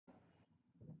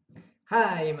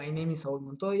Hi, my name is Saul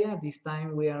Montoya. This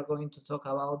time we are going to talk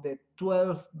about the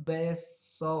 12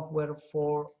 best software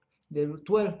for the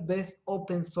 12 best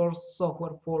open source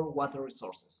software for water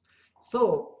resources.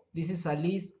 So this is a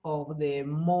list of the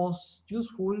most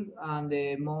useful and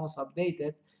the most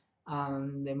updated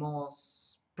and the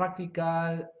most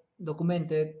practical,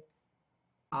 documented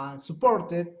and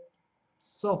supported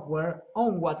software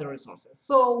on water resources.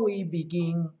 So we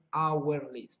begin our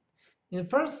list. In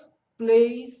first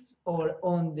place, or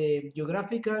on the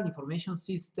Geographical Information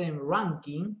System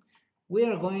ranking, we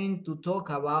are going to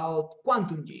talk about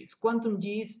QuantumGIS.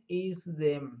 QuantumGIS is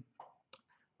the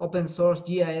open source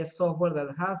GIS software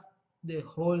that has the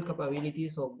whole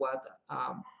capabilities of what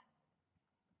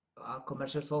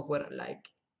commercial software like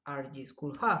ArcGIS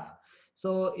could have.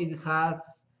 So it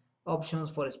has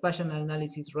options for spatial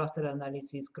analysis, raster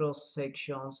analysis, cross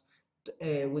sections.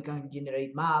 We can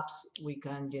generate maps. We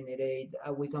can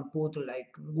put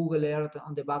like Google Earth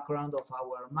on the background of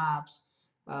our maps.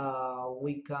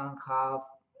 We can have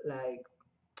like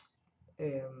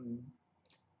um,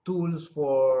 tools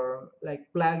for like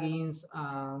plugins.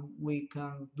 We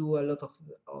can do a lot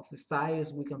of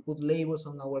styles. We can put labels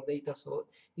on our data. So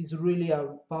it's really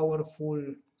a powerful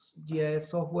GIS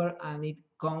software, and it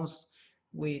comes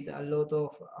with a lot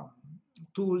of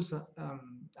tools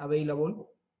available.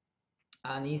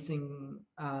 And there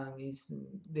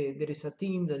is a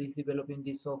team that is developing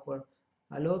this software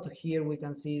a lot. Here we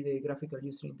can see the graphical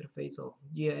user interface of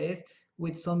GIS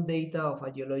with some data of a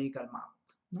geological map.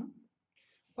 No?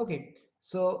 Okay,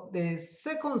 so the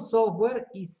second software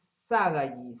is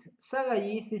SagaGIS.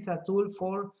 SagaGIS is a tool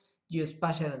for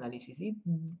geospatial analysis. It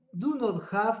do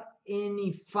not have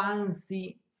any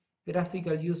fancy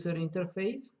graphical user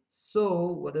interface.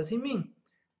 So what does it mean?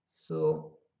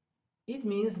 So it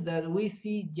means that we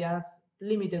see just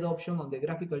limited option on the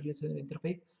graphical user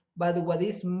interface, but what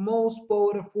is most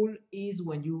powerful is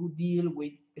when you deal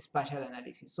with spatial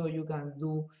analysis. So you can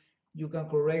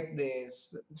correct the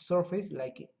surface,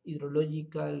 like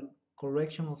hydrological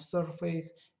correction of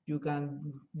surface. You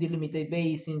can delimitate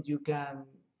basins. You can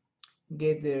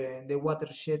get the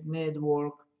watershed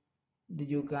network.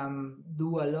 You can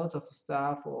do a lot of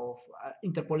stuff of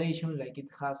interpolation, like it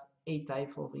has 8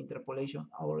 types of interpolation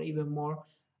or even more.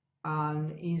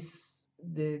 And is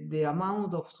the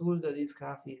amount of tools that this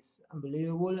have is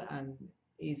unbelievable, and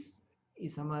is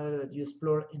a matter that you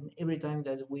explore, and every time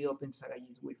that we open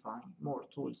SagaGIS we find more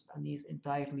tools, and it's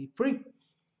entirely free.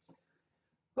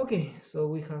 Okay, so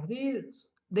we have this.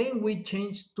 Then we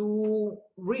change to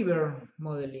river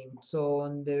modeling. So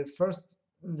on the first,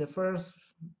 the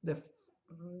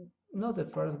not the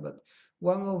first, but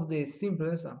one of the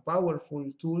simplest and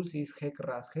powerful tools is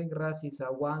HECRAS. HECRAS is a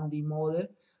 1D model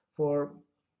for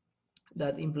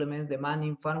that implements the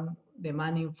Manning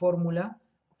formula,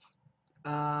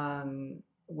 and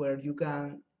where you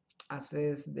can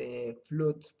assess the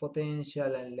flood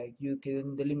potential, and like you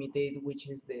can delimitate which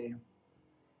is the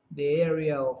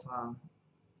area of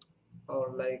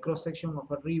or like cross section of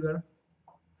a river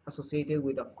associated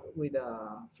with a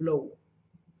flow.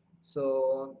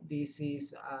 So this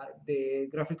is the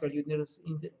graphical user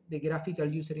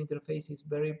interface is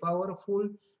very powerful,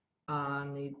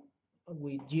 and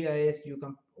with GIS you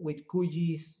can, with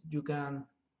QGIS you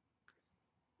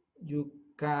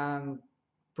can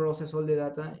process all the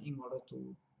data in order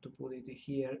to put it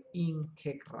here in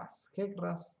HECRAS.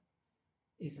 HECRAS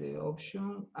is the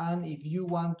option, and if you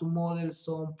want to model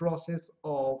some process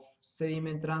of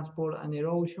sediment transport and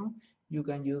erosion, you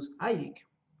can use IRIC.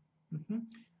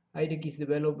 IRIC is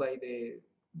developed by the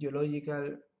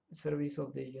Geological Service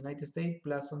of the United States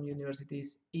plus some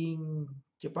universities in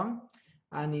Japan,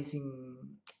 and is in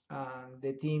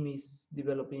the team is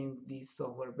developing this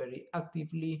software very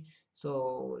actively.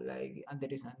 So like, and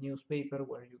there is a newspaper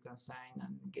where you can sign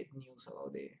and get news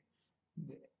about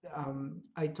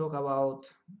I talk about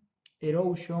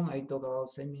erosion, I talk about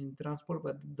sediment transport,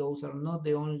 but those are not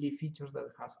the only features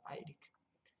that has IRIC.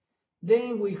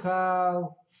 Then we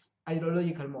have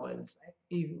hydrological models.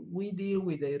 If we deal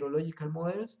with the hydrological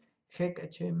models,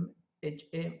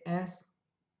 HMS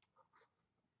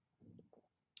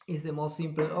is the most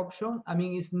simple option. I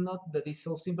mean, it's not that it's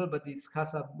so simple, but it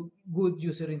has a good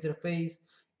user interface.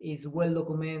 It's well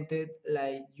documented.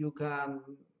 Like you can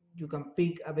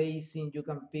pick a basin, you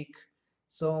can pick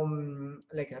some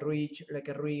like a ridge, like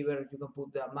a river. You can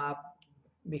put the map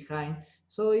behind.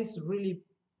 So it's really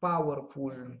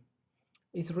powerful.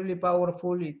 It's really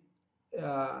powerful.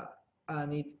 Uh,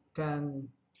 and it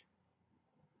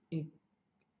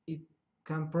it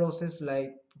can process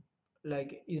like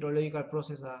hydrological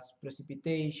process as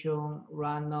precipitation,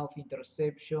 runoff,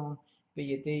 interception,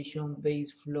 vegetation,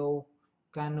 base flow,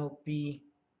 canopy,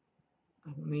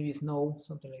 maybe snow,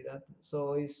 something like that.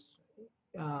 So it's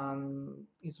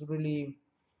really,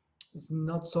 it's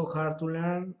not so hard to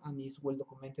learn and it's well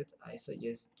documented. I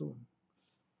suggest to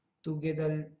get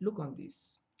a look on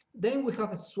this. Then we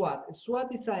have a SWAT.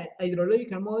 SWAT is a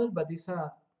hydrological model, but it's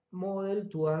a model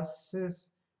to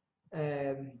assess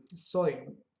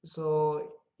soil.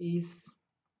 So is,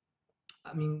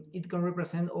 I mean, it can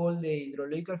represent all the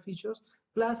hydrological features,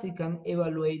 plus it can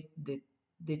evaluate the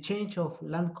change of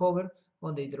land cover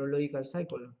on the hydrological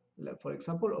cycle, like, for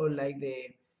example, or like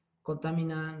the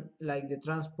contaminant, like the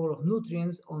transport of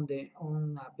nutrients on a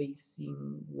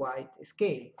basin-wide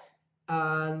scale.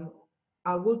 And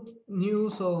a good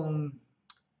news on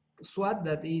SWAT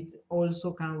that it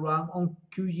also can run on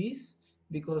QGIS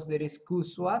because there is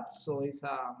QSWAT, so it's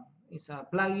a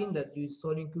plugin that you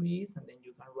install in QGIS and then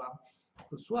you can run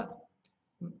QSWAT.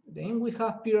 Then we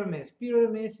have Pyramus.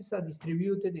 Pyramus is a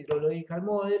distributed hydrological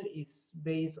model. It's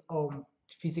based on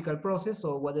physical process.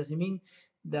 So what does it mean?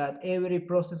 That every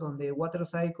process on the water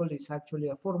cycle is actually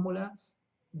a formula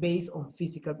based on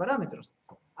physical parameters.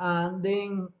 And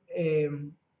then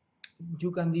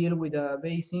you can deal with a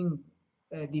basin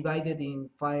divided in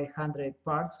 500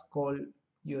 parts called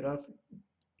your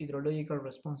hydrological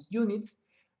response units,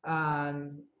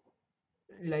 and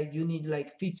like you need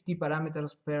like 50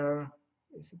 parameters per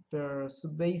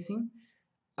subbasin.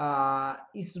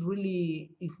 It's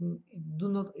really, do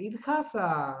not, it has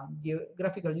a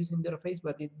graphical user interface,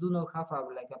 but it do not have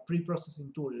like a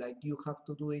pre-processing tool. Like you have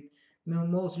to do it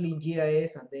mostly in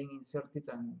GIS and then insert it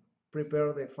and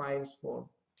prepare the files for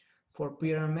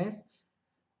Pyramus.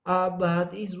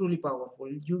 But it's really powerful.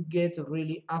 You get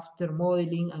really, after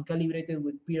modeling and calibrated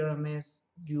with Pyramus,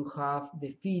 you have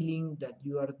the feeling that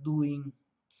you are doing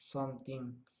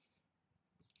something,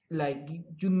 like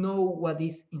you know what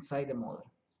is inside the model.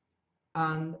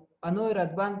 And another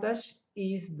advantage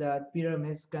is that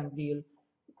Pyramus can deal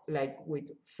like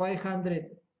with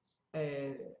 500, uh,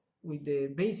 with the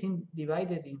basin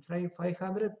divided in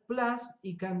 500, plus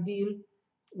it can deal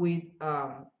with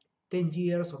 10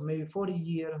 years or maybe 40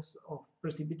 years of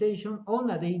precipitation on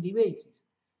a daily basis.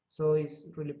 So it's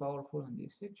really powerful in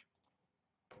this section.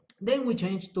 Then we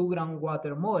change to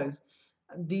groundwater models.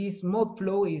 This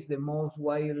Mudflow is the most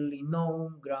widely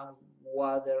known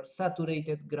groundwater,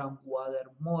 saturated groundwater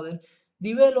model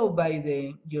developed by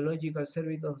the Geological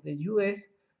Survey of the US,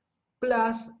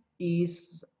 plus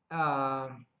uh,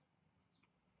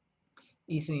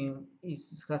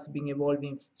 has been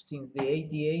evolving since the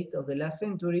 88 of the last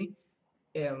century.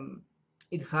 Um,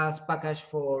 it has package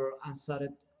for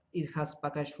unsaturated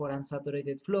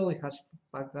flow. It has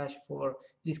package for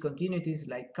discontinuities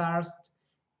like karst.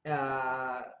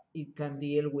 Uh, it can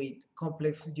deal with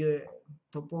complex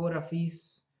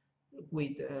topographies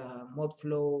with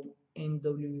Mudflow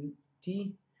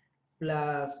NWT,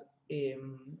 plus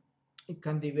it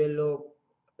can develop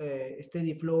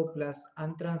steady flow plus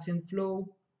untransient flow.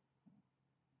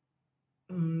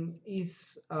 I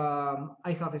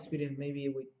have experience maybe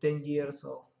with 10 years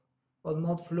of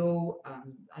Mudflow,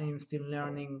 and I am still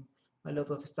learning a lot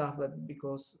of stuff, but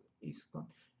because if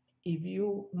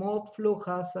you Mudflow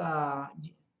has a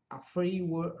free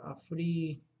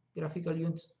graphical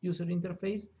user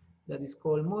interface that is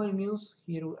called Model Muse.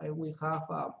 Here we have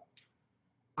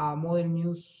a Model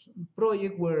Muse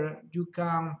project where you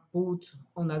can put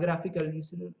on a graphical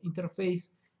user interface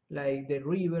like the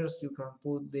rivers, you can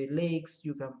put the lakes,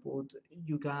 you can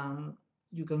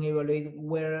evaluate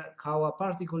how a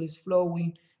particle is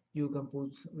flowing, you can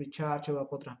put recharge,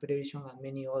 evapotranspiration, and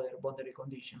many other boundary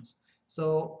conditions.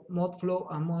 So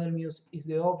Mudflow and Model Muse is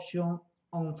the option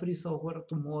on free software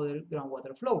to model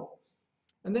groundwater flow.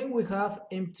 And then we have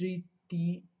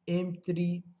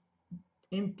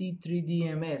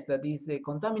MT3DMS, that is the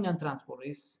contaminant transport.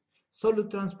 It's solute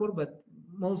transport, but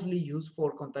mostly used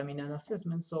for contaminant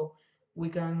assessment. So we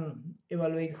can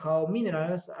evaluate how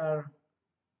minerals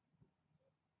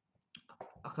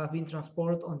have been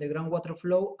transported on the groundwater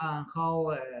flow, and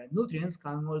how nutrients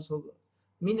can also,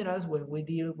 minerals when we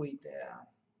deal with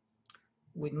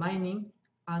mining,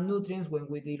 and nutrients when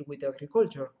we deal with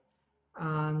agriculture.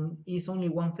 And it's only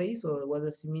one phase, so what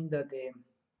does it mean that the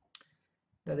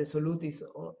solute is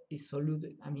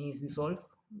solute, I mean, is dissolved.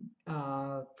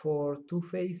 For two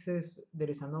phases, there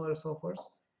is another software.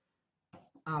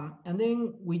 And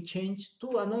then we change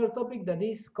to another topic, that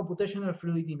is computational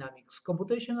fluid dynamics.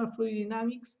 Computational fluid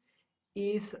dynamics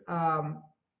is,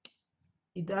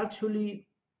 it actually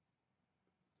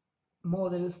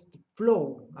models the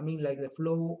flow. I mean, like the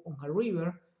flow on a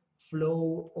river,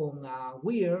 flow on a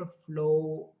weir,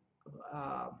 flow,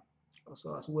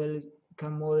 also as well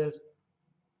can model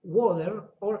water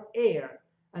or air,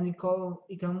 and it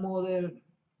can model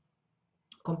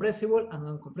compressible and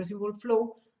uncompressible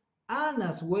flow, and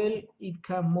as well it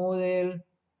can model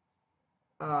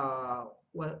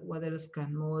what else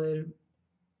can model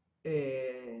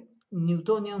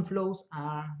Newtonian flows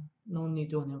are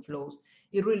non-Newtonian flows.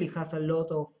 It really has a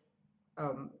lot of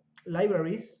um,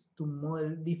 libraries to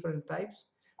model different types.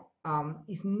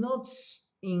 It's not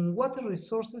in water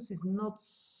resources. It's not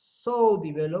so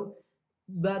developed,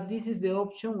 but this is the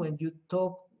option when you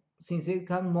talk. Since it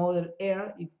can model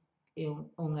air,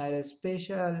 on our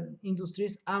special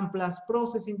industries and plus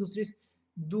process industries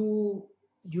do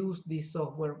use this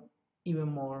software even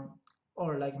more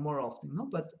or like more often, no?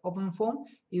 But OpenFOAM,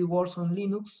 it works on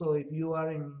Linux, so if you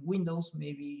are in Windows,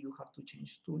 maybe you have to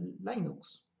change to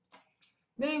Linux.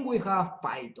 Then we have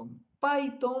Python.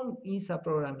 Python is a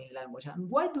programming language. And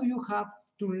why do you have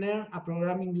to learn a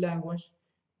programming language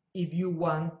if you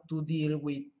want to deal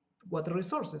with water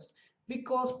resources?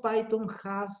 Because Python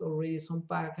has already some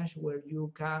package where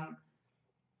you can,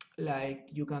 like,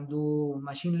 you can do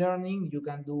machine learning, you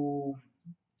can do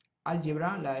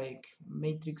algebra, like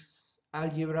matrix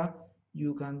algebra.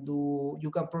 You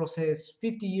can process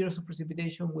 50 years of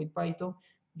precipitation with Python.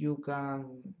 You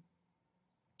can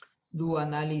do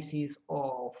analysis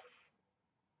of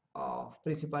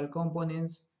principal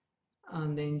components,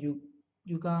 and then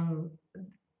you can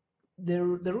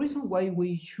the reason why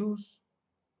we choose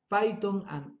Python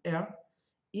and R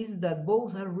is that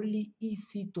both are really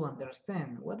easy to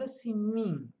understand. What does it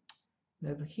mean?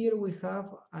 That here we have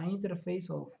an interface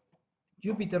of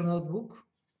Jupyter Notebook,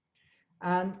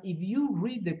 and if you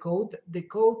read the code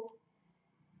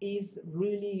is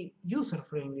really user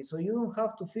friendly, so you don't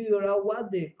have to figure out what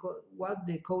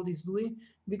the code is doing,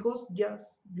 because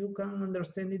just you can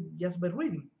understand it just by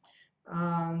reading.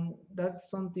 And that's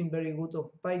something very good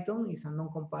of Python. Is a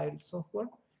non-compiled software.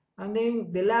 And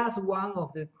then the last one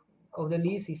of the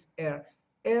list is R.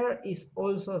 R is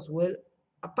also as well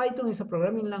a Python is a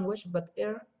programming language, but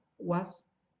R was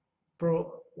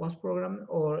was programmed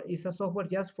or is a software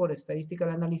just for statistical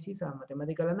analysis and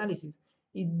mathematical analysis.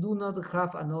 It do not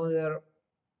have another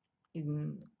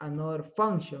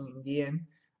function in the end.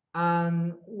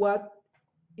 And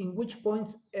in which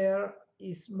points R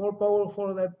is more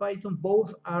powerful than Python.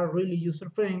 Both are really user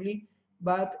friendly,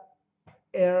 but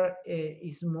R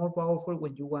is more powerful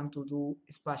when you want to do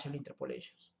spatial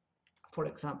interpolations. For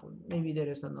example, maybe there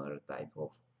is another type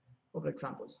of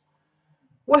examples.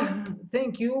 Well,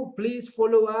 thank you. Please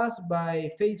follow us by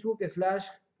Facebook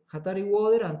 /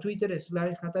 Hatariwater and Twitter /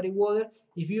 Hatariwater.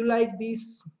 If you like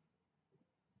this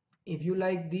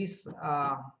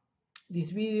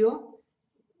video,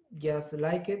 just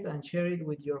like it and share it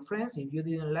with your friends. If you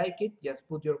didn't like it, just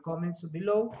put your comments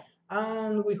below,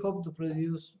 and we hope to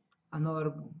produce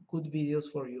another good videos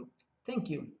for you. Thank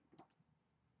you.